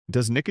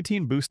Does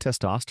nicotine boost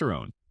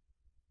testosterone?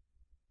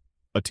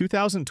 A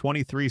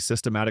 2023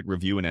 systematic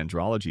review in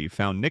andrology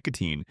found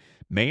nicotine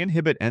may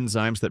inhibit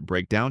enzymes that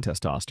break down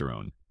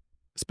testosterone,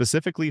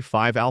 specifically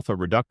 5-alpha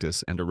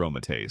reductase and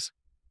aromatase.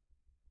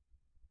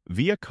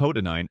 Via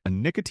cotinine, a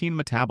nicotine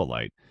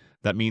metabolite,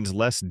 that means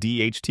less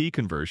DHT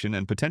conversion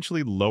and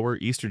potentially lower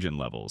estrogen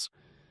levels.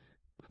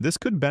 This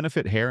could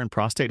benefit hair and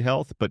prostate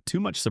health, but too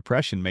much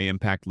suppression may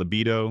impact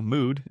libido,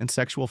 mood, and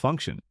sexual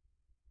function.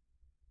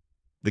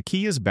 The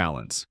key is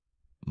balance.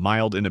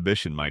 Mild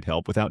inhibition might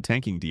help without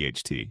tanking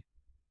DHT.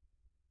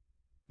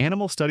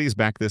 Animal studies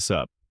back this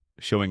up,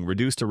 showing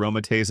reduced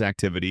aromatase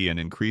activity and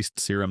increased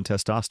serum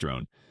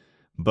testosterone,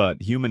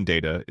 but human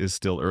data is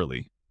still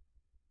early.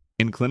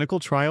 In clinical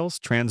trials,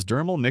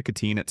 transdermal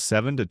nicotine at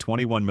 7 to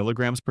 21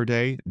 milligrams per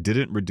day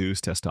didn't reduce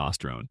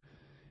testosterone.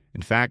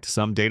 In fact,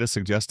 some data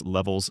suggest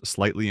levels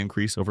slightly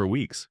increase over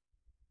weeks.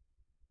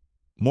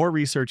 More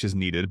research is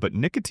needed, but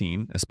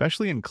nicotine,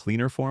 especially in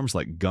cleaner forms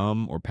like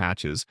gum or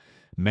patches,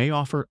 may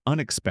offer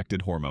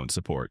unexpected hormone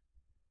support.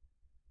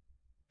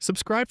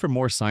 Subscribe for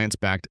more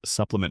science-backed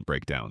supplement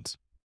breakdowns.